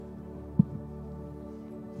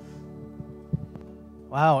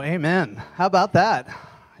Wow, amen. How about that?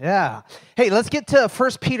 Yeah. Hey, let's get to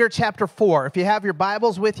 1 Peter chapter 4. If you have your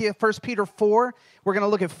Bibles with you, 1 Peter 4, we're going to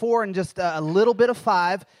look at 4 and just a little bit of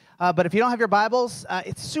 5. But if you don't have your Bibles,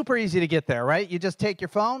 it's super easy to get there, right? You just take your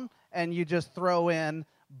phone and you just throw in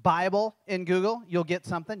Bible in Google. You'll get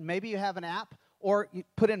something. Maybe you have an app, or you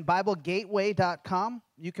put in BibleGateway.com.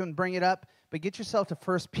 You can bring it up. But get yourself to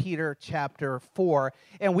 1 Peter chapter 4.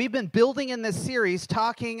 And we've been building in this series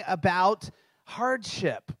talking about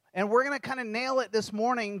hardship. And we're going to kind of nail it this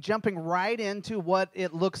morning, jumping right into what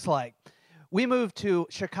it looks like. We moved to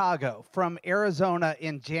Chicago from Arizona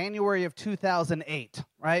in January of 2008,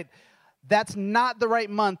 right? That's not the right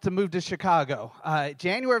month to move to Chicago.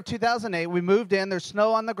 January of 2008, we moved in. There's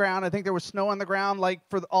snow on the ground. I think there was snow on the ground like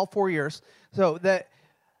for all 4 years. But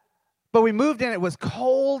we moved in. It was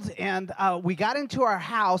cold, and we got into our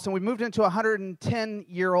house, and we moved into a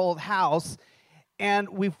 110-year-old house. And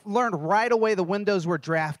we've learned right away the windows were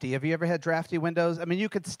drafty. Have you ever had drafty windows? I mean, you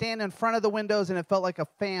could stand in front of the windows, and it felt like a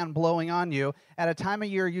fan blowing on you. At a time of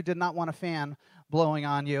year, you did not want a fan blowing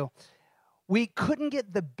on you. We couldn't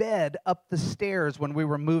get the bed up the stairs when we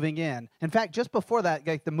were moving in. In fact, just before that,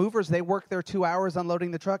 like the movers, they worked their 2 hours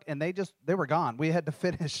unloading the truck, and they were gone. We had to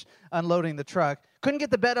finish unloading the truck. Couldn't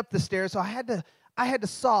get the bed up the stairs, so I had to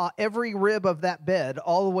saw every rib of that bed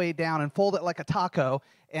all the way down and fold it like a taco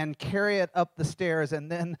and carry it up the stairs and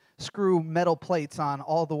then screw metal plates on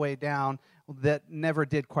all the way down that never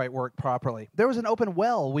did quite work properly. There was an open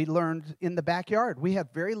well we learned in the backyard. We had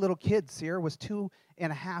very little kids. Sierra was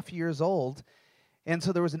 2.5 years old, and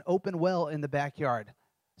so there was an open well in the backyard.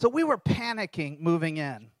 So we were panicking moving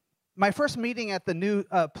in. My first meeting at the new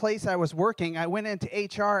place I was working, I went into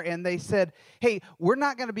HR, and they said, hey, we're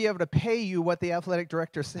not going to be able to pay you what the athletic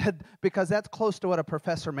director said because that's close to what a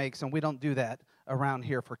professor makes, and we don't do that around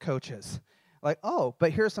here for coaches. Like, oh,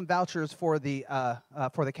 but here's some vouchers for the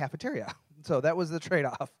cafeteria. So that was the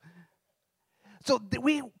trade-off. So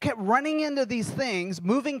we kept running into these things,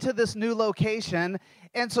 moving to this new location,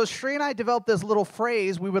 and so Sri and I developed this little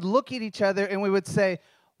phrase. We would look at each other, and we would say,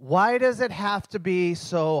 why does it have to be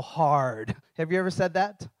so hard? Have you ever said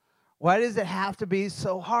that? Why does it have to be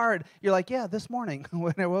so hard? You're like, yeah, this morning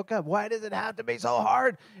when I woke up, why does it have to be so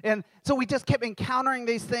hard? And so we just kept encountering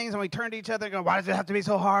these things, and we turned to each other and go, why does it have to be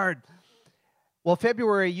so hard? Well,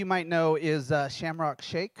 February, you might know, is Shamrock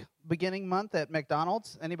Shake beginning month at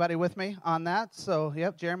McDonald's. Anybody with me on that? So,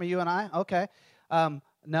 yep, Jeremy, you and I? Okay.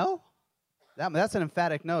 No? That's an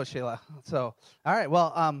emphatic no, Sheila. So, all right,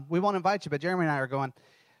 well, we won't invite you, but Jeremy and I are going.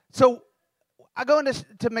 So I go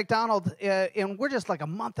into McDonald's, and we're just like a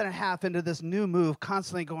month and a half into this new move,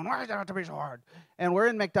 constantly going, why does it have to be so hard? And we're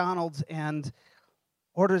in McDonald's and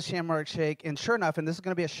order the Shamrock Shake, and sure enough, and this is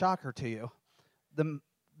going to be a shocker to you,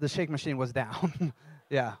 the shake machine was down.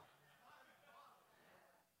 Yeah.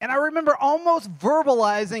 And I remember almost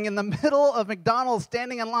verbalizing in the middle of McDonald's,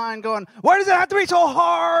 standing in line, going, why does it have to be so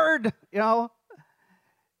hard? You know?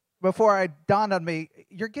 Before I dawned on me,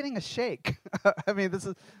 you're getting a shake. I mean, this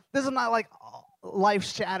is not like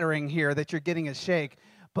life-shattering here that you're getting a shake.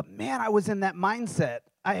 But man, I was in that mindset.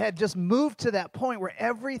 I had just moved to that point where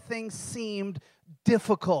everything seemed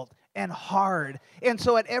difficult and hard. And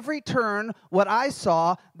so at every turn, what I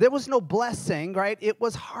saw, there was no blessing, right? It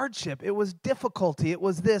was hardship. It was difficulty. It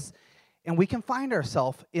was this. And we can find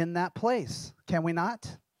ourselves in that place, can we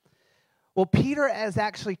not? Well, Peter is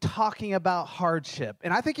actually talking about hardship,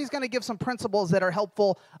 and I think he's going to give some principles that are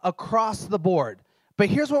helpful across the board. But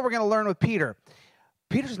here's what we're going to learn with Peter.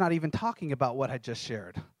 Peter's not even talking about what I just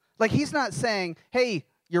shared. Like, he's not saying, hey,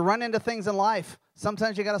 you run into things in life.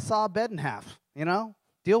 Sometimes you got to saw a bed in half,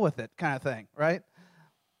 deal with it kind of thing, right?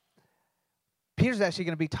 Peter's actually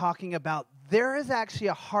going to be talking about there is actually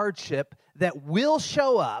a hardship that will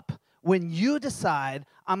show up when you decide,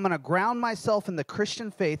 I'm going to ground myself in the Christian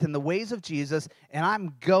faith, in the ways of Jesus, and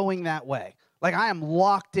I'm going that way. Like, I am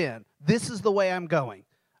locked in. This is the way I'm going.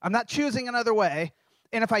 I'm not choosing another way.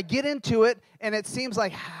 And if I get into it, and it seems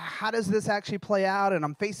like, how does this actually play out, and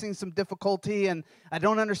I'm facing some difficulty, and I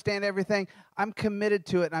don't understand everything, I'm committed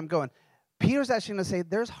to it, and I'm going. Peter's actually going to say,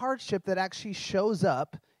 there's hardship that actually shows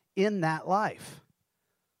up in that life.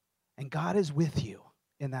 And God is with you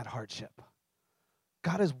in that hardship.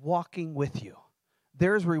 God is walking with you.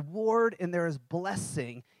 There is reward and there is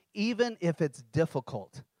blessing, even if it's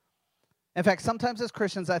difficult. In fact, sometimes as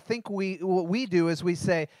Christians, I think what we do is we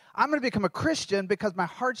say, I'm going to become a Christian because my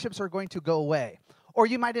hardships are going to go away. Or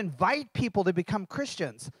you might invite people to become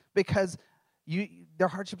Christians because their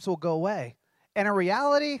hardships will go away. And in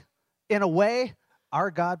reality, in a way, our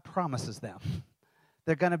God promises them.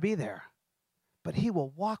 They're going to be there. But he will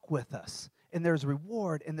walk with us. and there's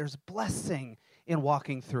reward, and there's blessing in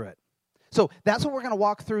walking through it. So that's what we're going to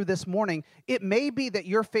walk through this morning. It may be that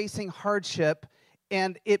you're facing hardship,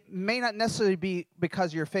 and it may not necessarily be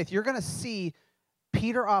because of your faith. You're going to see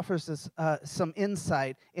Peter offers us some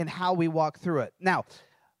insight in how we walk through it. Now,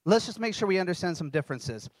 let's just make sure we understand some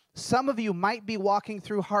differences. Some of you might be walking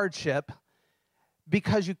through hardship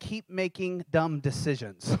because you keep making dumb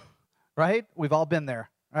decisions, right? We've all been there,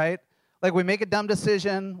 right? Like we make a dumb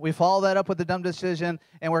decision, we follow that up with a dumb decision,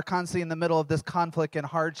 and we're constantly in the middle of this conflict and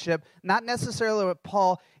hardship. Not necessarily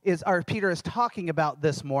what Peter is talking about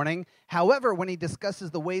this morning. However, when he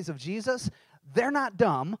discusses the ways of Jesus, they're not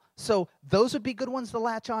dumb, so those would be good ones to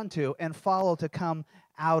latch onto and follow to come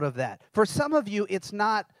out of that. For some of you, it's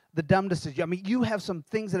not the dumb decision. I mean, you have some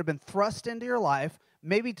things that have been thrust into your life,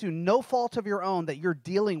 maybe to no fault of your own, that you're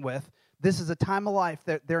dealing with. This is a time of life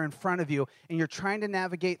that they're in front of you, and you're trying to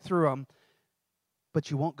navigate through them,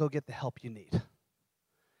 but you won't go get the help you need.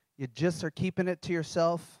 You just are keeping it to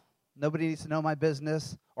yourself. Nobody needs to know my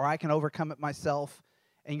business, or I can overcome it myself.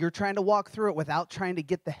 And you're trying to walk through it without trying to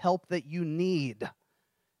get the help that you need.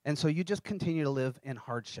 And so you just continue to live in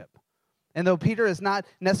hardship. And though Peter is not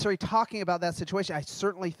necessarily talking about that situation, I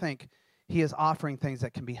certainly think he is offering things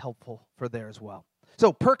that can be helpful for there as well.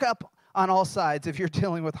 So perk up on all sides if you're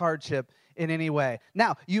dealing with hardship in any way.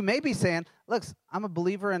 Now, you may be saying, look, I'm a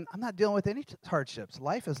believer and I'm not dealing with any hardships.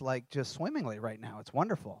 Life is like just swimmingly right now. It's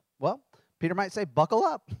wonderful. Well, Peter might say, buckle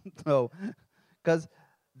up. So, because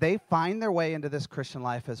they find their way into this Christian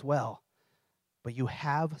life as well. But you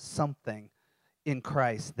have something in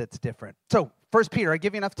Christ that's different. So, 1 Peter, I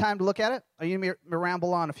give you enough time to look at it? Or you need me to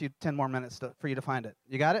ramble on 10 more minutes for you to find it?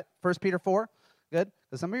 You got it? 1 Peter 4? Good?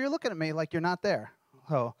 Because some of you are looking at me like you're not there.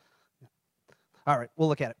 Oh, all right, we'll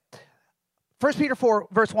look at it. 1 Peter 4,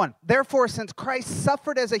 verse 1. Therefore, since Christ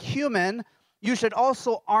suffered as a human, you should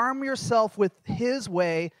also arm yourself with his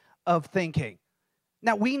way of thinking.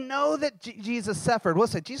 Now, we know that Jesus suffered. We'll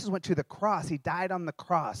say Jesus went to the cross. He died on the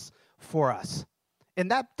cross for us. And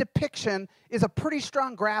that depiction is a pretty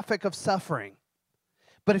strong graphic of suffering.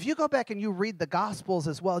 But if you go back and you read the Gospels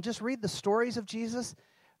as well, just read the stories of Jesus,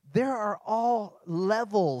 there are all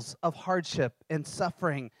levels of hardship and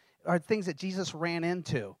suffering, are things that Jesus ran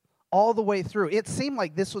into all the way through. It seemed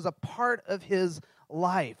like this was a part of his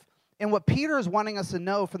life. And what Peter is wanting us to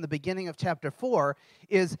know from the beginning of chapter 4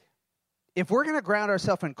 is if we're going to ground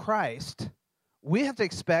ourselves in Christ, we have to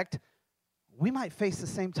expect we might face the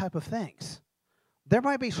same type of things. There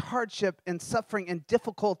might be hardship and suffering and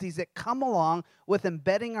difficulties that come along with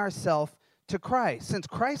embedding ourselves to Christ. Since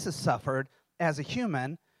Christ has suffered as a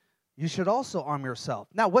human, you should also arm yourself.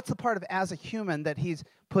 Now, what's the part of as a human that he's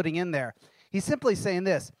putting in there? He's simply saying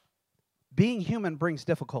this: being human brings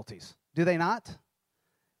difficulties. Do they not?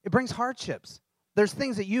 It brings hardships. There's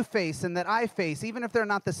things that you face and that I face, even if they're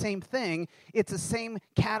not the same thing, it's the same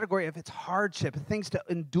category of it's hardship, things to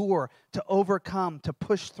endure, to overcome, to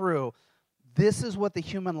push through. This is what the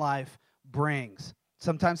human life brings.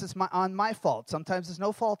 Sometimes it's on my fault. Sometimes it's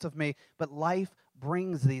no fault of me, but life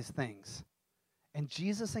brings these things. And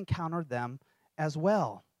Jesus encountered them as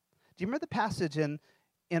well. Do you remember the passage in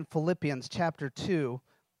Philippians chapter 2?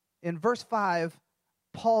 In verse 5,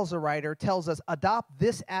 Paul's the writer, tells us, adopt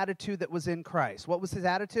this attitude that was in Christ. What was his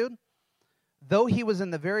attitude? Though he was in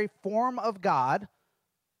the very form of God,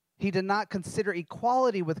 he did not consider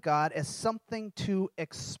equality with God as something to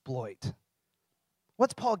exploit.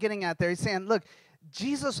 What's Paul getting at there? He's saying, look,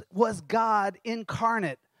 Jesus was God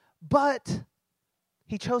incarnate, but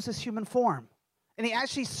he chose his human form. And he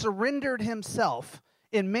actually surrendered himself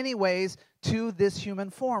in many ways to this human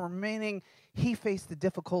form, meaning he faced the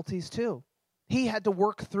difficulties too. He had to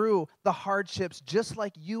work through the hardships just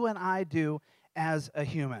like you and I do as a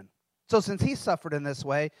human. So since he suffered in this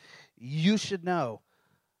way, you should know,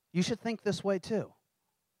 you should think this way too,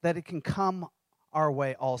 that it can come our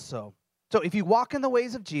way also. So if you walk in the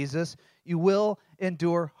ways of Jesus, you will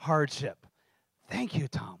endure hardship. Thank you,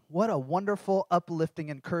 Tom. What a wonderful, uplifting,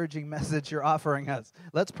 encouraging message you're offering us.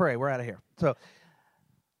 Let's pray. We're out of here. So,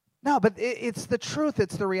 no, but it's the truth.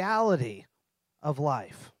 It's the reality of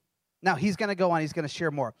life. Now, he's going to go on. He's going to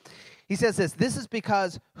share more. He says this is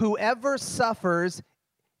because whoever suffers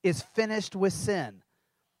is finished with sin.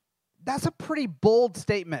 That's a pretty bold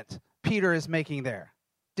statement Peter is making there.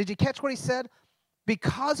 Did you catch what he said?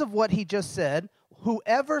 Because of what he just said,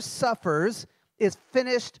 whoever suffers is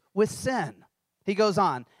finished with sin. He goes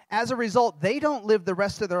on. As a result, they don't live the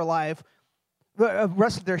rest of their life, the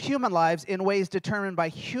rest of their human lives in ways determined by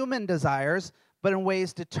human desires, but in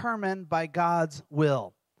ways determined by God's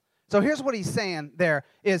will. So here's what he's saying there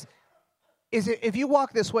is if you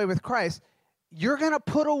walk this way with Christ, you're going to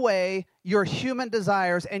put away your human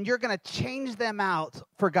desires and you're going to change them out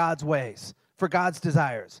for God's ways, for God's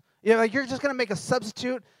desires. You're just going to make a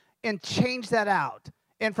substitute and change that out.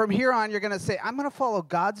 And from here on, you're going to say, I'm going to follow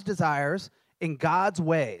God's desires in God's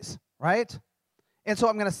ways, right? And so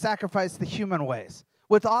I'm going to sacrifice the human ways,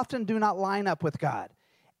 which often do not line up with God.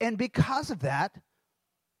 And because of that,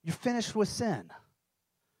 you're finished with sin.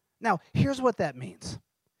 Now, here's what that means,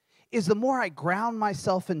 is the more I ground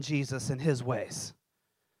myself in Jesus and his ways,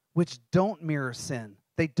 which don't mirror sin,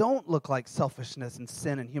 they don't look like selfishness and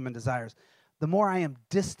sin and human desires, the more I am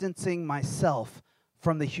distancing myself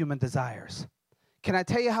from the human desires. Can I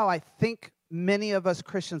tell you how I think many of us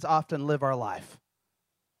Christians often live our life?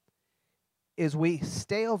 Is we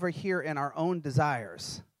stay over here in our own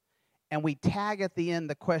desires, and we tag at the end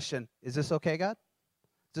the question, is this okay, God?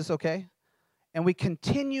 Is this okay? And we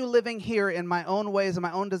continue living here in my own ways and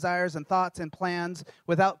my own desires and thoughts and plans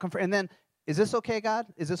without comfort. And then, is this okay, God?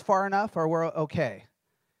 Is this far enough, or we're okay?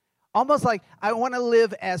 Almost like I want to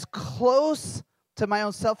live as close to my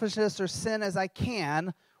own selfishness or sin as I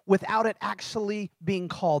can without it actually being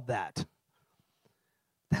called that.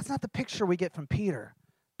 That's not the picture we get from Peter.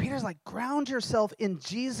 Peter's like, ground yourself in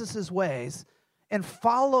Jesus' ways and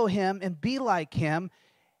follow him and be like him.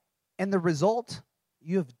 And the result,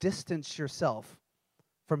 you have distanced yourself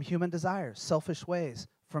from human desires, selfish ways,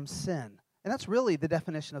 from sin. And that's really the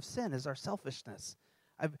definition of sin, is our selfishness.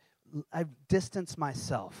 I've distanced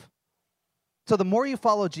myself. So the more you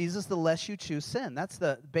follow Jesus, the less you choose sin. That's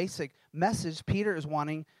the basic message Peter is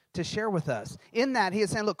wanting to share with us. In that, he is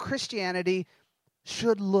saying, look, Christianity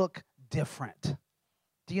should look different.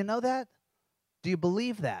 Do you know that? Do you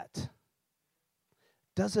believe that?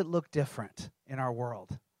 Does it look different in our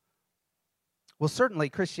world? Well, certainly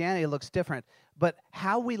Christianity looks different, but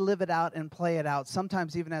how we live it out and play it out,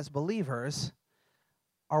 sometimes even as believers,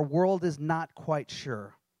 our world is not quite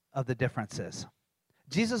sure of the differences.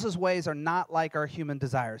 Jesus' ways are not like our human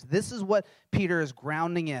desires. This is what Peter is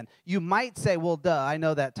grounding in. You might say, well, duh, I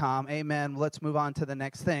know that, Tom. Amen. Let's move on to the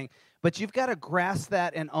next thing. But you've got to grasp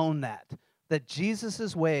that and own that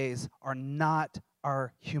Jesus' ways are not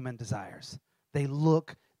our human desires. They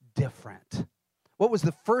look different. What was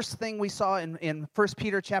the first thing we saw in 1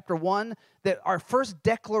 Peter chapter 1? That our first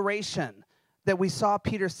declaration that we saw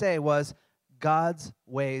Peter say was, God's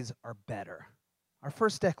ways are better. Our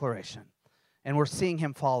first declaration. And we're seeing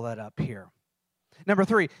him follow that up here. Number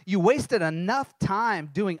 3, you wasted enough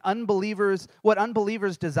time doing what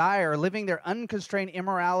unbelievers desire, living their unconstrained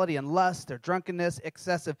immorality and lust, their drunkenness,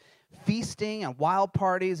 excessive feasting, and wild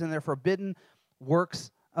parties, and their forbidden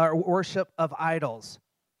works or worship of idols.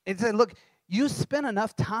 It said, look, you spent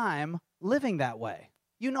enough time living that way.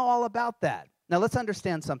 You know all about that. Now let's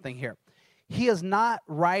understand something here. He is not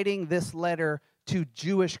writing this letter to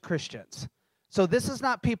Jewish Christians. So this is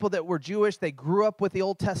not people that were Jewish. They grew up with the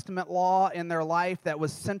Old Testament law in their life that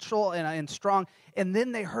was central and strong. And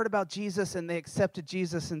then they heard about Jesus and they accepted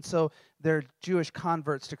Jesus. And so they're Jewish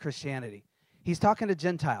converts to Christianity. He's talking to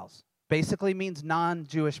Gentiles. Basically means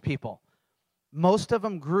non-Jewish people. Most of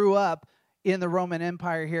them grew up in the Roman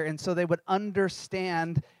Empire here. And so they would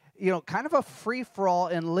understand, kind of a free-for-all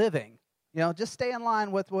in living. Just stay in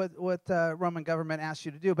line with what Roman government asks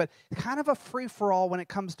you to do. But kind of a free-for-all when it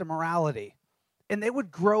comes to morality. And they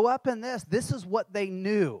would grow up in this. This is what they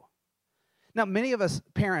knew. Now, many of us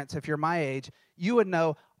parents, if you're my age, you would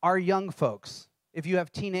know our young folks. If you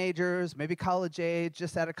have teenagers, maybe college age,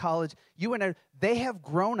 just out of college, you would know they have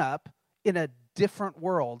grown up in a different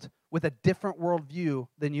world with a different worldview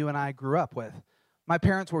than you and I grew up with. My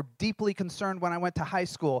parents were deeply concerned when I went to high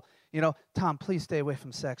school. Tom, please stay away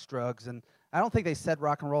from sex, drugs. And I don't think they said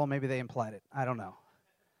rock and roll. Maybe they implied it. I don't know.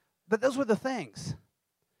 But those were the things.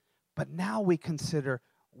 But now we consider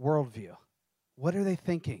worldview. What are they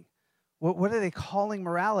thinking? What are they calling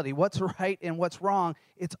morality? What's right and what's wrong?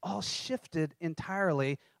 It's all shifted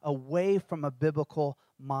entirely away from a biblical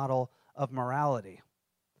model of morality.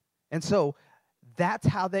 And so that's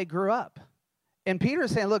how they grew up. And Peter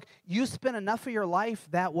is saying, look, you spent enough of your life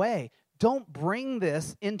that way. Don't bring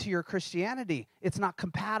this into your Christianity. It's not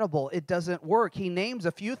compatible. It doesn't work. He names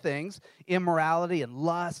a few things: immorality and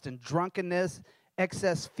lust and drunkenness,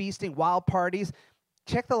 excess feasting, wild parties.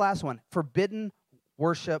 Check the last one: forbidden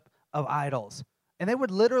worship of idols. And they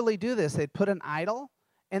would literally do this. They'd put an idol,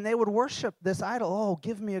 and they would worship this idol. Oh,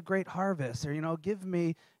 give me a great harvest, or, give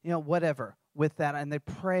me, whatever with that. And they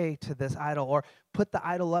pray to this idol, or put the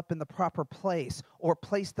idol up in the proper place, or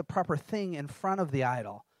place the proper thing in front of the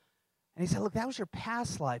idol. And he said, look, that was your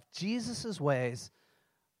past life. Jesus' ways,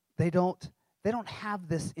 they don't have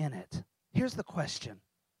this in it. Here's the question.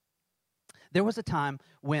 There was a time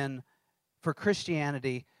when for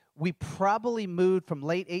Christianity, we probably moved from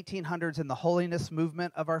late 1800s in the holiness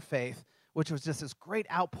movement of our faith, which was just this great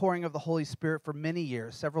outpouring of the Holy Spirit for many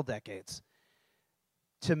years, several decades,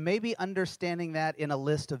 to maybe understanding that in a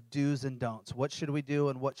list of do's and don'ts. What should we do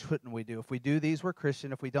and what shouldn't we do? If we do these, we're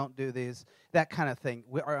Christian. If we don't do these, that kind of thing,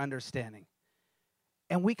 our understanding.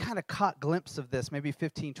 And we kind of caught glimpse of this maybe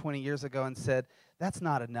 15, 20 years ago and said, that's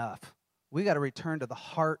not enough. We got to return to the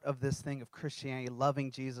heart of this thing of Christianity,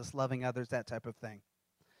 loving Jesus, loving others, that type of thing.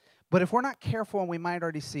 But if we're not careful, and we might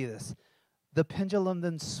already see this, the pendulum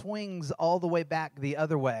then swings all the way back the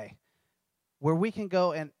other way, where we can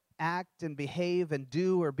go and act and behave and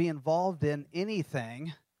do or be involved in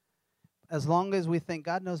anything as long as we think,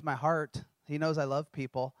 God knows my heart. He knows I love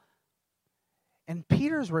people. And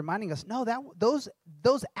Peter's reminding us, no,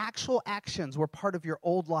 those actual actions were part of your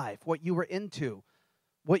old life, what you were into,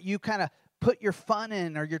 what you kind of put your fun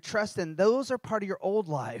in or your trust in. Those are part of your old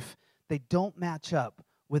life. They don't match up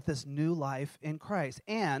with this new life in Christ.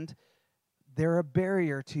 And they're a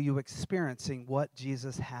barrier to you experiencing what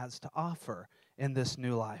Jesus has to offer in this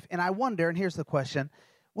new life. And I wonder, and here's the question,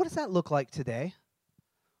 what does that look like today?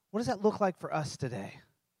 What does that look like for us today?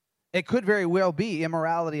 It could very well be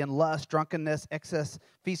immorality and lust, drunkenness, excess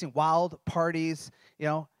feasting, wild parties.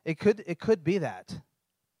 It could be that.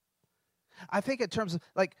 I think in terms of,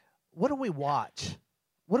 like, what do we watch?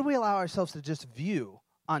 What do we allow ourselves to just view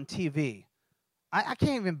on TV? I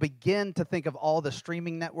can't even begin to think of all the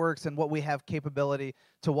streaming networks and what we have capability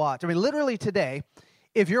to watch. I mean, literally today,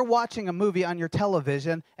 if you're watching a movie on your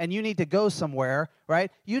television and you need to go somewhere,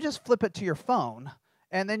 right, you just flip it to your phone,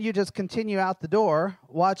 and then you just continue out the door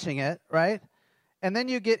watching it, right? And then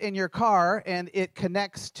you get in your car, and it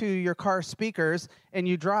connects to your car speakers, and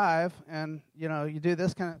you drive, and, you do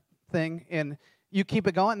this kind of thing, and you keep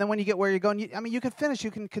it going. And then when you get where you're going, you can finish.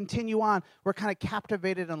 You can continue on. We're kind of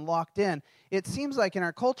captivated and locked in. It seems like in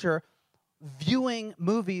our culture, viewing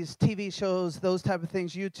movies, TV shows, those type of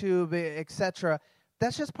things, YouTube, etc.,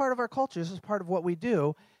 that's just part of our culture. This is part of what we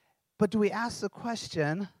do. But do we ask the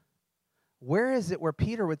question, where is it where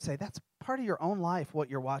Peter would say, that's part of your own life, what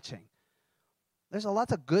you're watching? There's a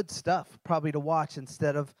lot of good stuff probably to watch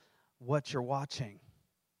instead of what you're watching.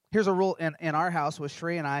 Here's a rule in our house with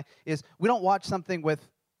Shree and I, is we don't watch something with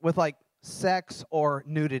like sex or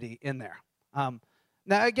nudity in there.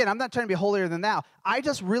 Now, again, I'm not trying to be holier than thou. I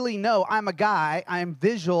just really know I'm a guy, I'm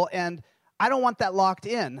visual, and I don't want that locked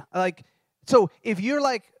in. So if you're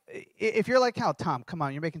like how, Tom, come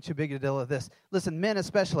on, you're making too big a deal of this. Listen, men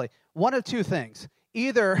especially, one of two things.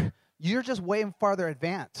 Either you're just way farther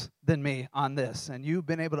advanced than me on this, and you've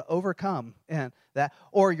been able to overcome and that,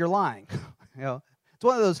 or you're lying. It's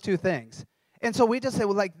one of those two things. And so we just say,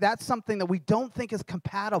 well, that's something that we don't think is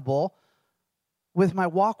compatible with my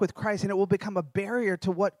walk with Christ, and it will become a barrier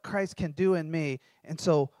to what Christ can do in me. And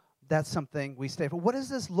so that's something we stay for. What does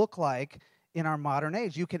this look like in our modern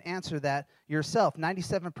age? You can answer that yourself.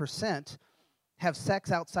 97% have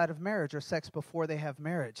sex outside of marriage or sex before they have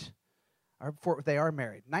marriage or before they are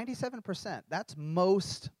married. 97%. That's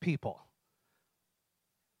most people.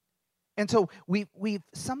 And so we've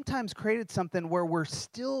sometimes created something where we're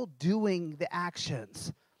still doing the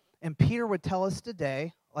actions. And Peter would tell us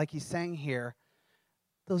today, like he's saying here,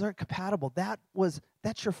 those aren't compatible.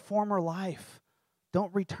 That's your former life.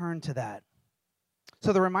 Don't return to that.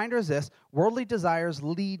 So the reminder is this: worldly desires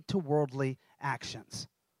lead to worldly actions.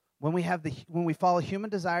 When we follow human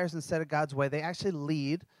desires instead of God's way, they actually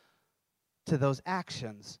lead to those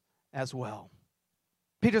actions as well.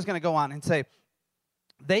 Peter's going to go on and say,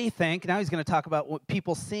 they think, now he's going to talk about what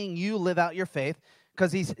people seeing you live out your faith,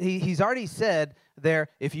 because he's already said there,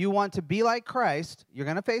 if you want to be like Christ, you're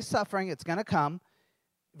going to face suffering, it's going to come.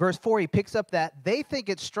 Verse 4, he picks up that they think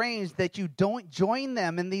it's strange that you don't join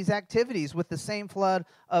them in these activities with the same flood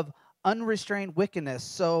of unrestrained wickedness,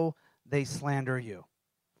 so they slander you.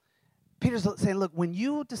 Peter's saying, look, when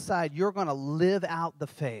you decide you're going to live out the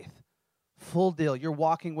faith, full deal, you're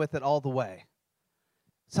walking with it all the way,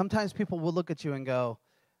 sometimes people will look at you and go,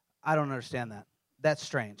 I don't understand that. That's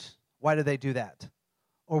strange. Why do they do that?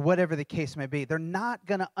 Or whatever the case may be. They're not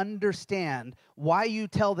going to understand why you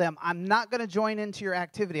tell them, I'm not going to join into your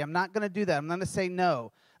activity. I'm not going to do that. I'm going to say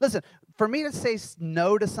no. Listen, for me to say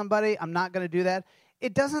no to somebody, I'm not going to do that,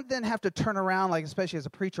 it doesn't then have to turn around, like especially as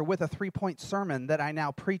a preacher, with a 3-point sermon that I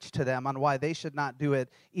now preach to them on why they should not do it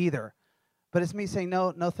either. But it's me saying,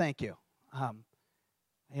 no, thank you.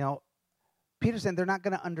 Peter's saying they're not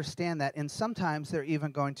going to understand that, and sometimes they're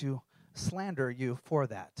even going to slander you for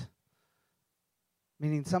that.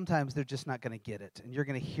 Meaning sometimes they're just not going to get it, and you're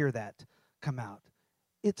going to hear that come out.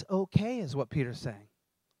 It's okay is what Peter's saying.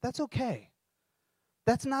 That's okay.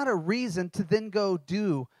 That's not a reason to then go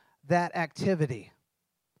do that activity.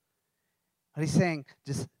 But he's saying,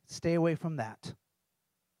 just stay away from that.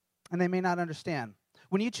 And they may not understand.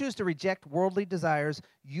 When you choose to reject worldly desires,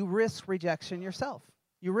 you risk rejection yourself.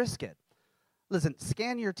 You risk it. Listen,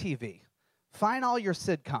 scan your TV. Find all your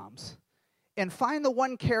sitcoms. And find the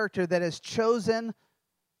one character that has chosen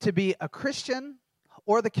to be a Christian,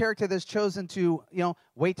 or the character that's chosen to,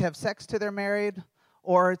 wait to have sex till they're married,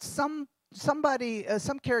 or some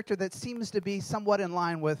character that seems to be somewhat in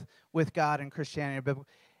line with God and Christianity.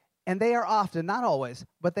 And they are often, not always,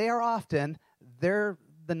 but they are often, they're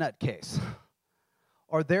the nutcase.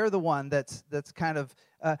 Or they're the one that's kind of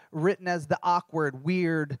written as the awkward,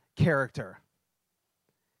 weird character.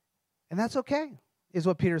 And that's okay, is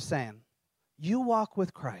what Peter's saying. You walk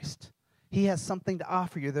with Christ. He has something to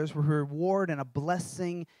offer you. There's a reward and a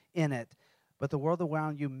blessing in it. But the world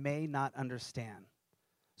around you may not understand.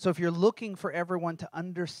 So if you're looking for everyone to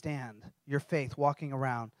understand your faith walking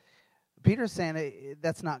around, Peter's saying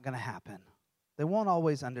that's not going to happen. They won't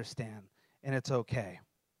always understand, and it's okay.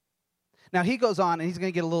 Now, he goes on, and he's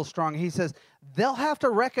going to get a little stronger. He says, they'll have to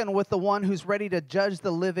reckon with the one who's ready to judge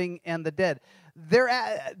the living and the dead.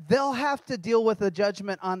 They'll have to deal with the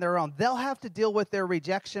judgment on their own. They'll have to deal with their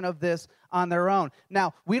rejection of this on their own.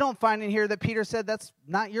 Now, we don't find in here that Peter said that's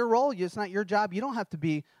not your role. It's not your job. You don't have to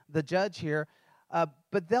be the judge here.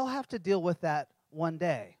 But they'll have to deal with that one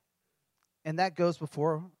day. And that goes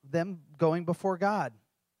before them going before God.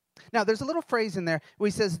 Now, there's a little phrase in there where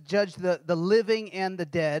he says, judge the living and the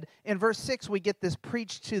dead. In verse 6, we get this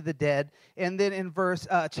preach to the dead. And then in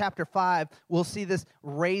chapter 5, we'll see this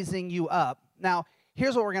raising you up. Now,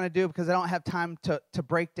 here's what we're going to do, because I don't have time to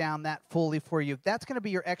break down that fully for you. That's going to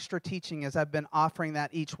be your extra teaching, as I've been offering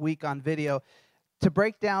that each week on video, to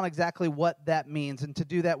break down exactly what that means. And to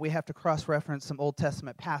do that, we have to cross-reference some Old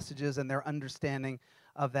Testament passages and their understanding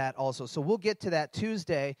of that also. So we'll get to that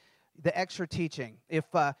Tuesday, the extra teaching. If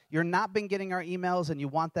you're not been getting our emails and you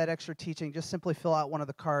want that extra teaching, just simply fill out one of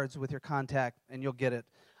the cards with your contact and you'll get it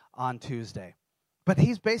on Tuesday. But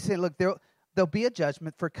he's basically, look, there'll be a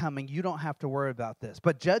judgment for coming. You don't have to worry about this.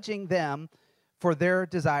 But judging them for their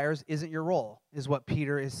desires isn't your role, is what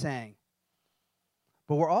Peter is saying.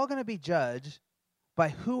 But we're all going to be judged by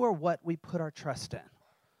who or what we put our trust in.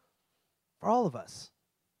 For all of us.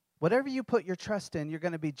 Whatever you put your trust in, you're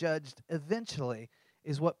going to be judged eventually,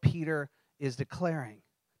 is what Peter is declaring.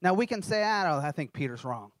 Now, we can say, I think Peter's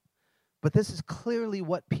wrong. But this is clearly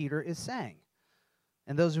what Peter is saying.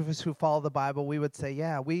 And those of us who follow the Bible, we would say,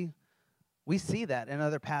 yeah, we see that in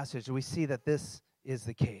other passages. We see that this is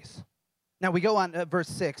the case. Now, we go on to verse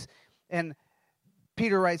 6, and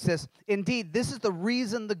Peter writes this, indeed, this is the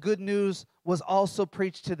reason the good news was also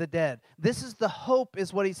preached to the dead. This is the hope,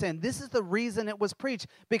 is what he's saying. This is the reason it was preached,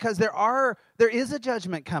 because there is a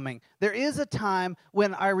judgment coming. There is a time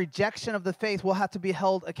when our rejection of the faith will have to be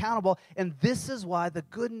held accountable, and this is why the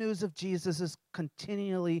good news of Jesus is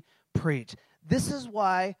continually preached. This is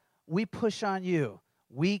why we push on you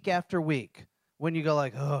week after week when you go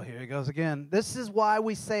like, oh, here he goes again. This is why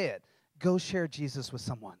we say it. Go share Jesus with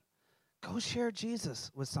someone. Go share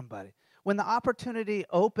Jesus with somebody. When the opportunity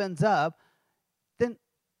opens up, then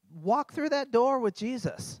walk through that door with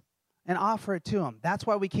Jesus and offer it to him. That's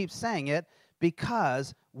why we keep saying it,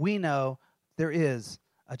 because we know there is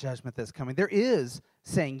a judgment that's coming. There is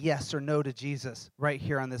saying yes or no to Jesus right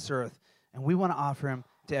here on this earth, and we want to offer him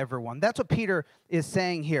to everyone. That's what Peter is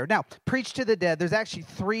saying here. Now, preach to the dead. There's actually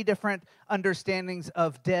 3 different understandings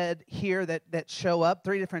of dead here that show up,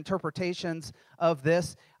 3 different interpretations of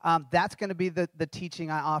this. That's going to be the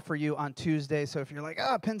teaching I offer you on Tuesday. So if you're like,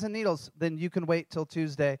 pins and needles, then you can wait till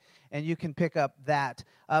Tuesday and you can pick up that.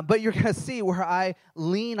 But you're going to see where I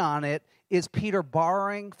lean on it is Peter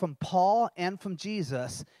borrowing from Paul and from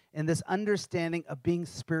Jesus in this understanding of being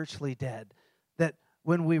spiritually dead. That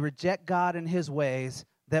when we reject God and his ways,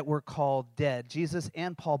 that we're called dead. Jesus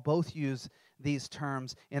and Paul both use these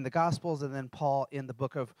terms in the Gospels, and then Paul in the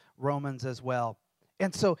book of Romans as well.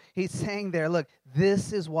 And so he's saying there, look,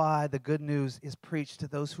 this is why the good news is preached to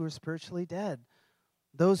those who are spiritually dead,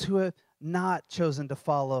 those who have not chosen to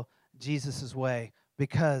follow Jesus' way,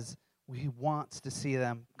 because he wants to see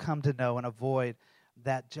them come to know and avoid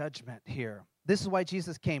that judgment here. This is why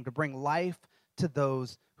Jesus came, to bring life to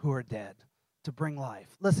those who are dead, to bring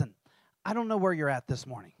life. Listen, I don't know where you're at this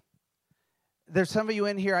morning. There's some of you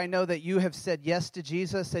in here, I know that you have said yes to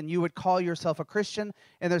Jesus and you would call yourself a Christian.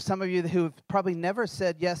 And there's some of you who've probably never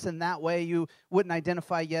said yes in that way. You wouldn't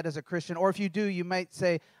identify yet as a Christian. Or if you do, you might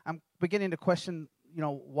say, I'm beginning to question,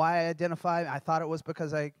 why I identify. I thought it was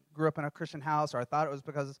because I grew up in a Christian house, or I thought it was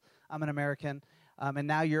because I'm an American. and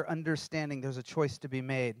now you're understanding there's a choice to be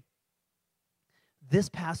made. This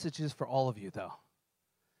passage is for all of you, though.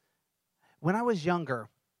 When I was younger,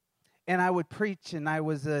 and I would preach, and I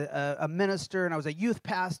was a minister, and I was a youth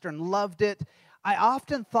pastor, and loved it, I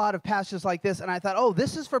often thought of passages like this, and I thought, oh,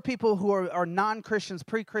 this is for people who are non-Christians,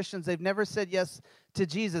 pre-Christians. They've never said yes to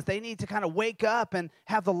Jesus. They need to kind of wake up and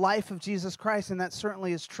have the life of Jesus Christ, and that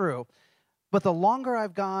certainly is true. But the longer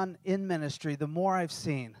I've gone in ministry, the more I've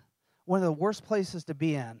seen one of the worst places to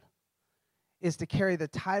be in is to carry the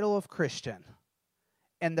title of Christian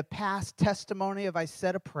and the past testimony of I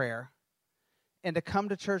said a prayer and to come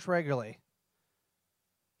to church regularly.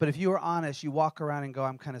 But if you are honest, you walk around and go,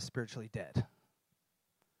 I'm kind of spiritually dead.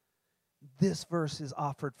 This verse is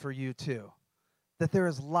offered for you too, that there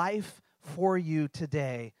is life for you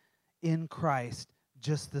today in Christ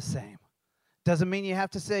just the same. Doesn't mean you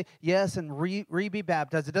have to say yes and be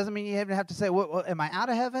baptized. It doesn't mean you even have to say, well, am I out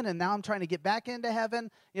of heaven and now I'm trying to get back into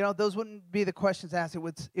heaven? You know, those wouldn't be the questions asked. It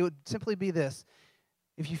would simply be this.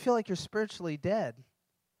 If you feel like you're spiritually dead,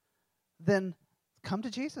 then come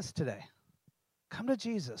to Jesus today. Come to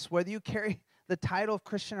Jesus. Whether you carry the title of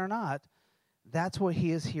Christian or not, that's what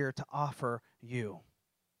he is here to offer you.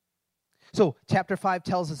 So chapter 5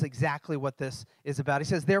 tells us exactly what this is about. He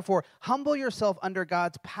says, therefore, humble yourself under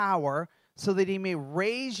God's power so that he may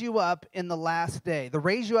raise you up in the last day. The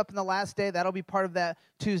raise you up in the last day, that'll be part of that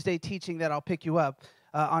Tuesday teaching that I'll pick you up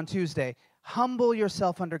on Tuesday. Humble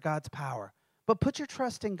yourself under God's power. But put your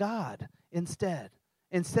trust in God instead.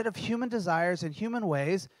 Instead of human desires and human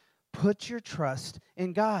ways, put your trust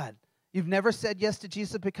in God. You've never said yes to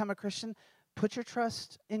Jesus to become a Christian? Put your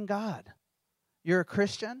trust in God. You're a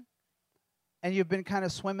Christian, and you've been kind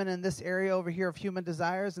of swimming in this area over here of human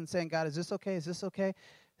desires and saying, God, is this okay? Is this okay?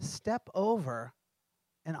 Step over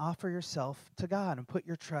and offer yourself to God and put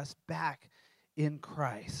your trust back in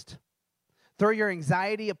Christ. Throw your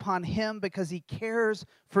anxiety upon him because he cares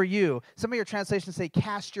for you. Some of your translations say,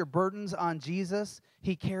 cast your burdens on Jesus.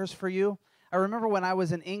 He cares for you. I remember when I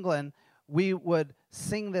was in England, we would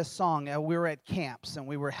sing this song. We were at camps, and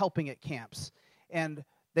we were helping at camps. And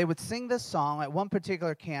they would sing this song at one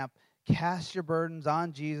particular camp, cast your burdens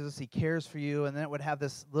on Jesus. He cares for you. And then it would have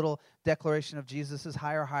this little declaration of Jesus is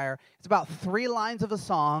higher, higher. It's about 3 lines of a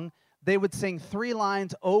song. They would sing 3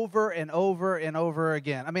 lines over and over and over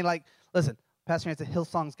again. I mean, like, listen, Pastor Nancy,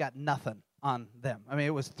 Hillsong's got nothing on them. I mean,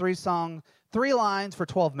 it was 3 lines for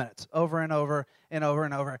 12 minutes, over and over and over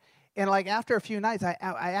and over. And like after a few nights, I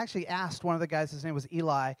actually asked one of the guys, his name was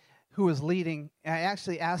Eli, who was leading, and I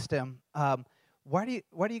actually asked him, why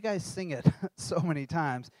do you guys sing it so many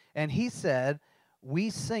times? And he said, we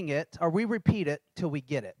sing it, or we repeat it till we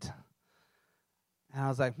get it. And I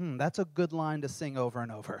was like, that's a good line to sing over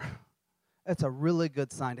and over. It's a really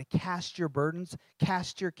good sign to cast your burdens,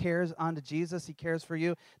 cast your cares onto Jesus. He cares for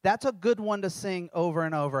you. That's a good one to sing over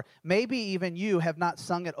and over. Maybe even you have not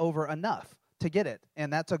sung it over enough to get it,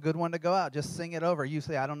 and that's a good one to go out. Just sing it over. You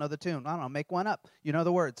say, I don't know the tune. I don't know, make one up. You know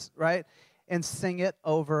the words, right? And sing it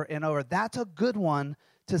over and over. That's a good one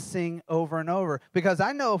to sing over and over. Because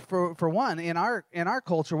I know for one, in our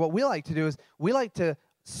culture, what we like to do is we like to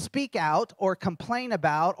speak out or complain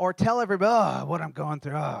about or tell everybody, what I'm going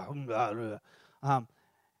through.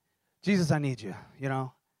 Jesus, I need you, you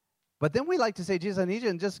know. But then we like to say, Jesus, I need you,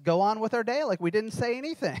 and just go on with our day like we didn't say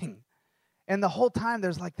anything. And the whole time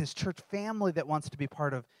there's like this church family that wants to be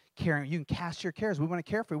part of caring. You can cast your cares. We want to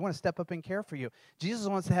care for you. We want to step up and care for you. Jesus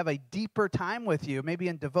wants to have a deeper time with you, maybe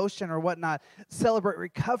in devotion or whatnot. Celebrate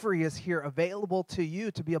Recovery is here available to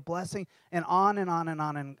you to be a blessing, and on and on and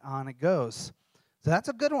on and on it goes. So that's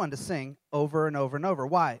a good one to sing over and over and over.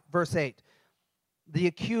 Why? Verse 8, the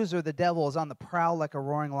accuser, the devil, is on the prowl like a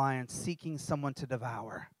roaring lion, seeking someone to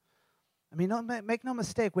devour. I mean, make no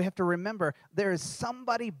mistake, we have to remember there is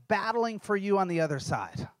somebody battling for you on the other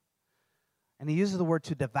side. And he uses the word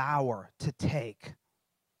to devour, to take.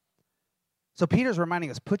 So Peter's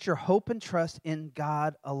reminding us, put your hope and trust in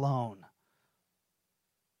God alone.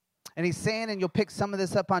 And he's saying, and you'll pick some of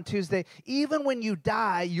this up on Tuesday, even when you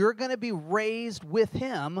die, you're going to be raised with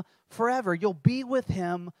him forever. You'll be with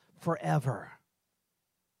him forever.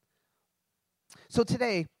 So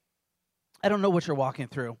today, I don't know what you're walking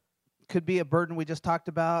through. Could be a burden we just talked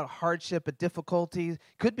about, hardship, a difficulty.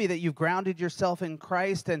 Could be that you've grounded yourself in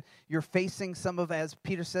Christ and you're facing some of, as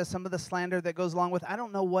Peter says, some of the slander that goes along with. I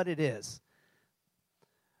don't know what it is.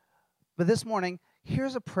 But this morning,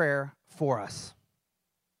 here's a prayer for us.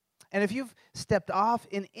 And if you've stepped off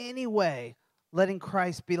in any way, letting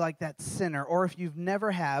Christ be like that sinner, or if you've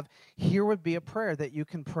never have, here would be a prayer that you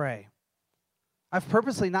can pray. I've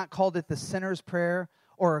purposely not called it the sinner's prayer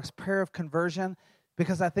or a prayer of conversion.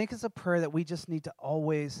 because I think it's a prayer that we just need to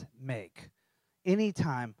always make.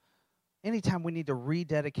 Anytime we need to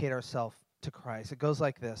rededicate ourselves to Christ. It goes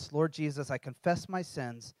like this: Lord Jesus, I confess my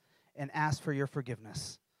sins and ask for your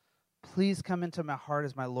forgiveness. Please come into my heart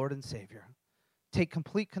as my Lord and Savior. Take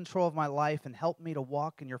complete control of my life and help me to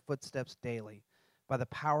walk in your footsteps daily by the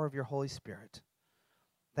power of your Holy Spirit.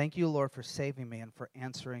 Thank you, Lord, for saving me and for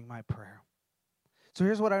answering my prayer. So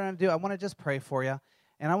here's what I want to do. I want to just pray for you,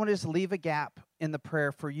 and I want to just leave a gap in the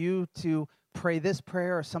prayer for you to pray this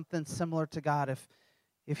prayer or something similar to God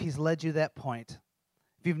if he's led you that point.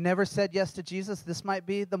 If you've never said yes to Jesus, this might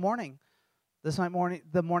be the morning. This might be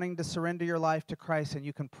the morning to surrender your life to Christ, and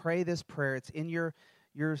you can pray this prayer. It's in your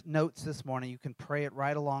notes this morning. You can pray it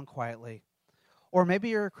right along quietly. Or maybe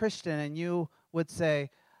you're a Christian and you would say,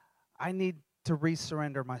 I need to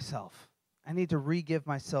resurrender myself. I need to re-give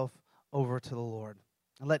myself over to the Lord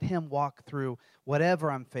and let him walk through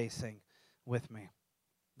whatever I'm facing with me.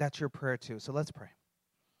 That's your prayer too. So let's pray.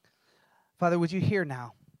 Father, would you hear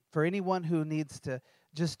now for anyone who needs to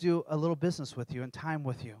just do a little business with you and time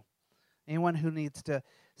with you? Anyone who needs to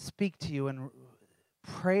speak to you and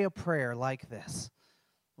pray a prayer like this,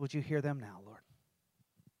 would you hear them now, Lord?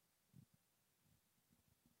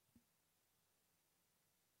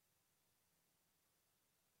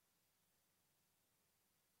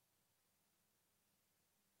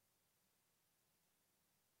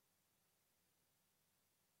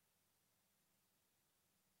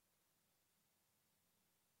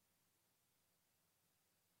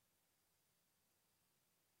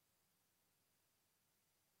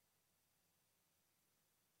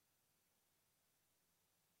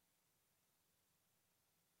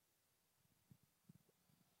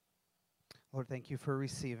 Lord, thank you for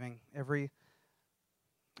receiving every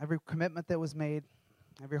commitment that was made,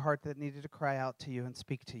 every heart that needed to cry out to you and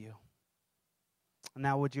speak to you. And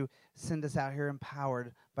now would you send us out here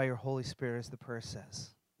empowered by your Holy Spirit, as the prayer says.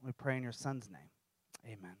 We pray in your Son's name.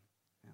 Amen.